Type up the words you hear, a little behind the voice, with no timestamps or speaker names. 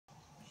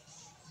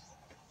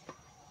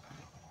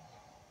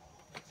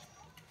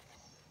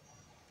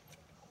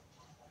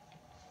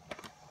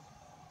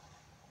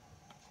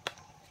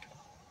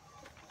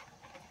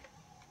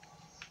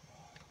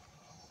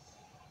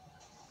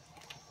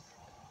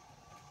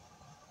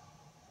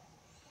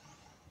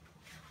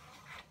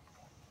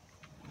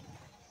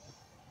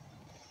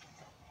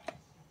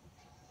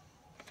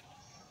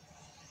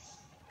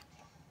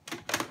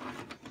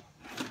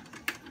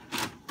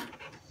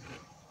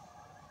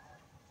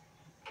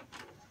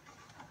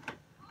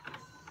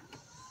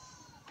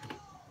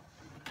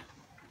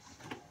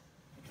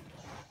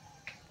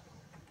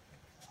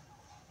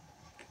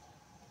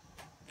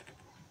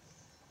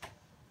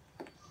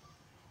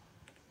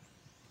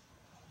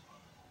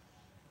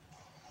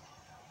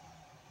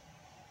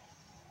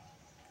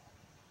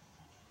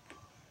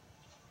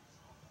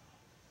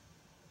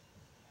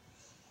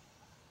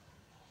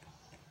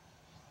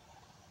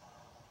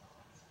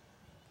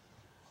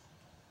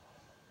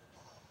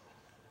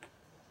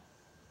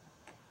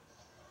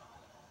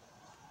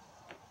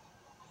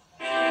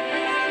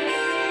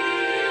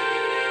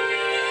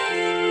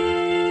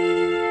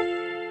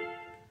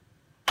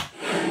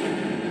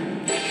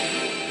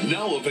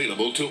now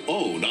available to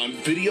own on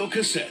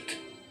videocassette.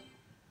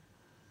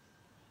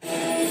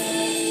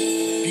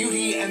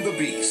 Beauty and the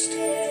Beast.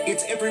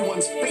 It's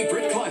everyone's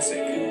favorite classic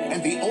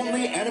and the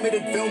only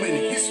animated film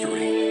in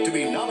history to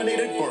be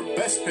nominated for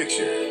Best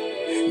Picture.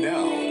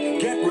 Now,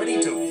 get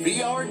ready to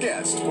be our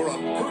guest for a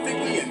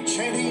perfectly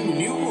enchanting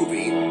new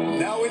movie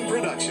now in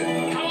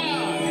production. Come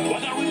on!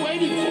 What are we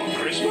waiting for?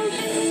 Christmas?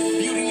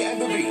 Beauty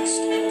and the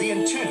Beast, The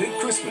Enchanted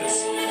Christmas.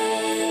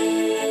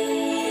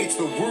 It's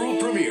the world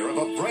premiere of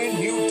a brand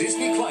new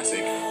Disney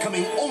classic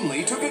coming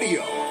only to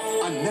video.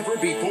 A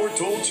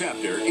never-before-told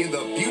chapter in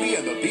the Beauty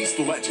and the Beast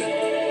legend.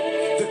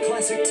 The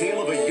classic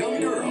tale of a young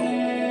girl,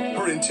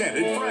 her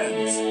enchanted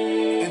friends,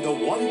 and the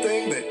one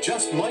thing that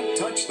just might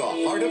touch the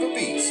heart of a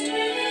beast,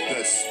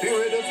 the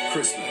spirit of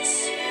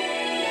Christmas.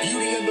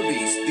 Beauty and the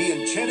Beast, The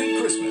Enchanted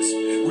Christmas,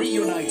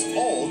 reunites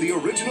all the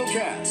original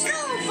cast. Go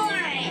for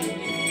it!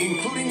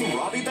 Including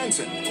Robbie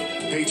Benson,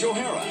 Paige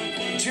O'Hara,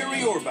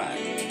 Jerry Orbach,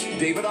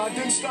 David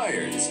Ogden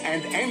Stiers,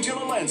 and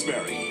Angela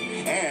Lansbury.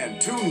 And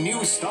two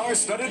new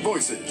star-studded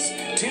voices,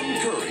 Tim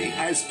Curry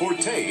as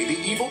Forte, the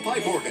evil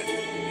pipe organ,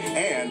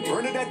 and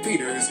Bernadette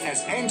Peters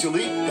as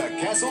Angelique, the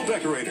castle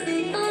decorator.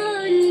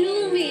 Oh,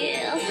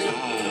 Lumia.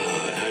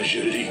 Ah,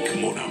 Angelique,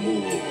 mon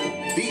amour.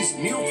 These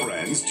new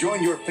friends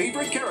join your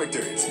favorite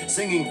characters,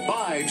 singing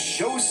 5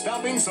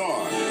 show-stopping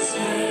songs.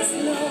 As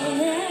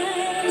long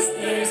as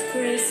there's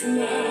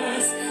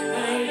Christmas,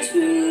 I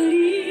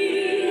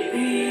truly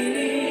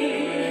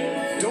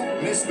believe.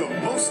 Don't miss the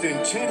most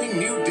enchanting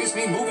new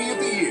Disney movie of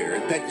the year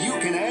that you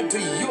can add to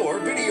your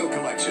video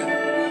collection.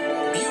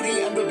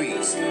 Beauty and the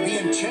Beast, The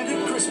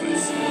Enchanted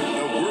Christmas.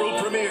 The world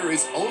premiere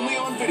is only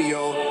on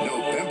video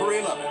November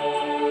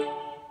 11th.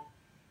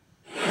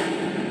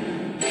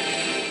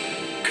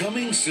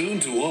 Coming soon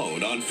to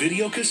own on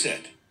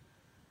videocassette.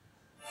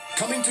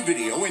 Coming to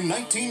video in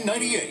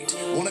 1998,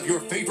 one of your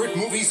favorite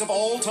movies of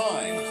all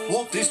time,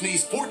 Walt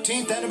Disney's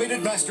 14th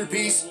animated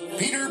masterpiece,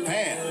 Peter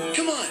Pan.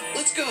 Come on,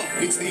 let's go.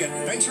 It's the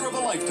adventure of a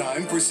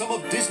lifetime for some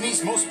of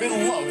Disney's most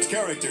beloved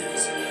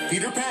characters.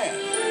 Peter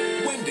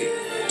Pan, Wendy,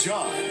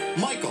 John,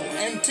 Michael,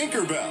 and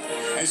Tinkerbell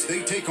as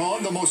they take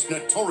on the most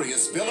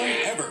notorious villain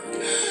ever,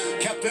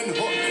 Captain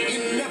Hook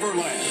in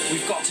Neverland.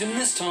 We've got him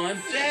this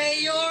time. Say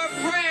your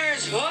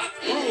prayers, Hook.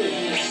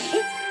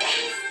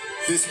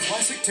 This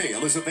classic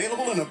tale is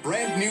available in a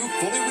brand new,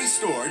 fully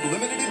restored,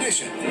 limited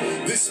edition.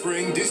 This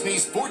spring,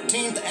 Disney's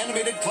 14th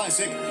animated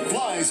classic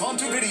flies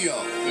onto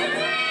video.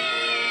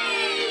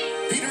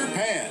 Peter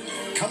Pan,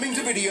 coming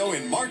to video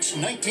in March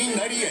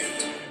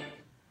 1998.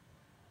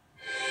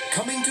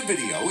 Coming to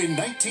video in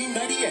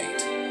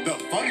 1998. The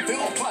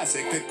fun-filled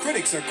classic that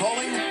critics are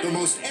calling the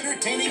most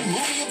entertaining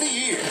movie of the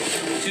year.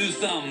 2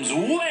 thumbs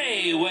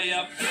way, way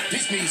up.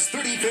 Disney's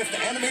 35th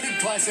animated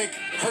classic,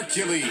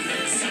 Hercules.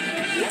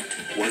 What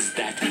was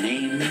that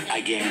name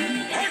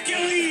again?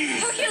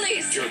 Hercules!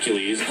 Hercules!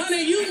 Hercules.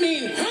 Honey, you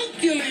mean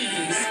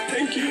Hercules.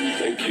 Thank you,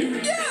 thank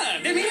you.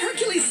 Yeah, I mean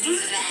Hercules. The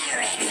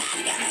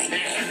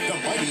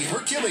mighty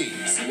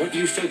Hercules. What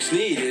you folks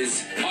need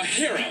is A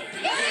hero.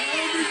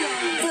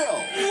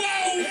 Phil.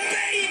 Whoa,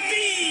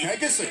 baby!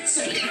 Pegasus.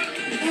 Meg.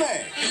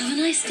 Have a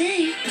nice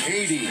day.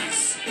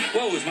 Hades.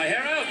 Whoa, is my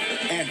hair out?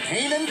 And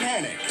Pain and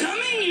Panic.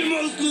 Coming, you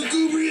most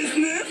lugubrious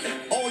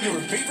nymph. All your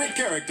favorite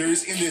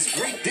characters in this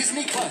great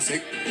Disney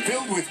classic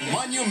filled with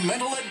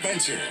monumental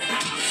adventure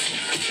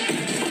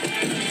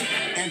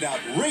and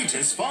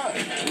outrageous fun.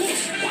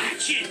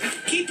 Watch it.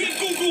 Keep your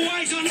goo-goo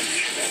eyes on it.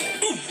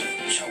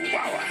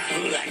 Chihuahua.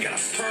 Ugh, I got a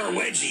fur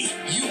wedgie.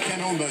 You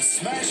can own the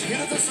smash hit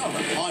of the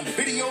summer on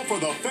video for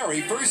the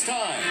very first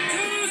time.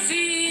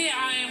 Lucy,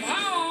 I'm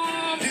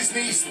home.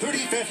 Disney's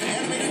 35th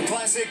animated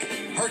classic,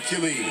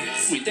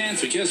 Hercules. We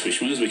dance, we kiss, we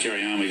schmooze, we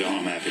carry on, we go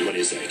home happy. What do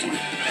you say? Come on.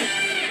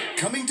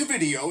 Coming to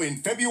video in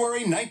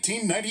February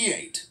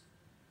 1998.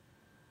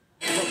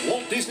 From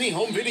Walt Disney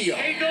Home Video.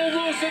 Ain't no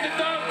rules in the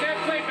dog can't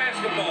play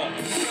basketball.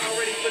 Y'all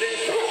ready for this?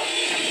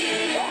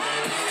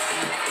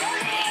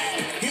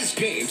 His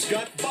game's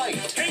got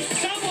bite. Can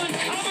someone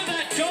cover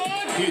that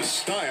dog? His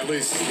style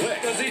is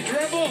slick. Does he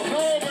dribble?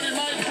 No, but he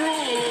might drool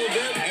a little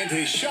bit. And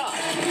his shot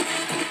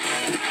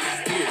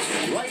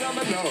is right on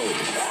the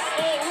nose.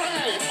 All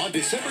right. On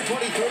December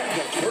 23rd,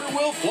 the fur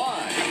will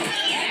fly.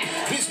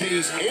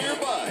 Disney's Air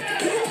Bud.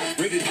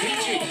 Rated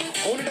PG.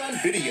 Own it on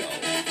video.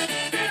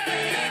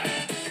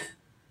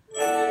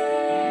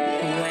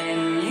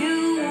 When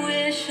you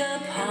wish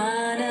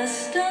upon a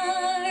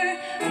star,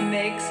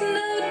 makes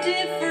no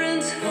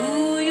difference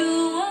who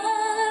you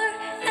are.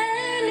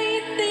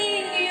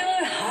 Anything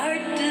your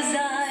heart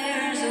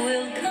desires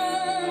will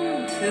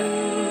come to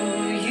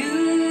you.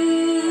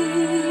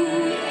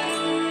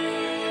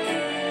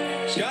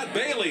 Scott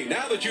Bailey.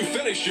 Now that you've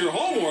finished your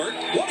homework,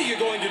 what are you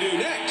going to do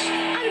next?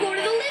 I'm going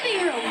to the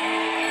living room.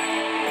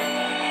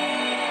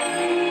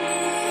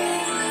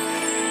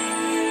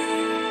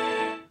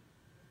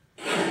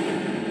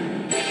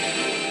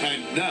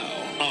 And now,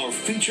 our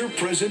feature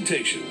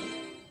presentation.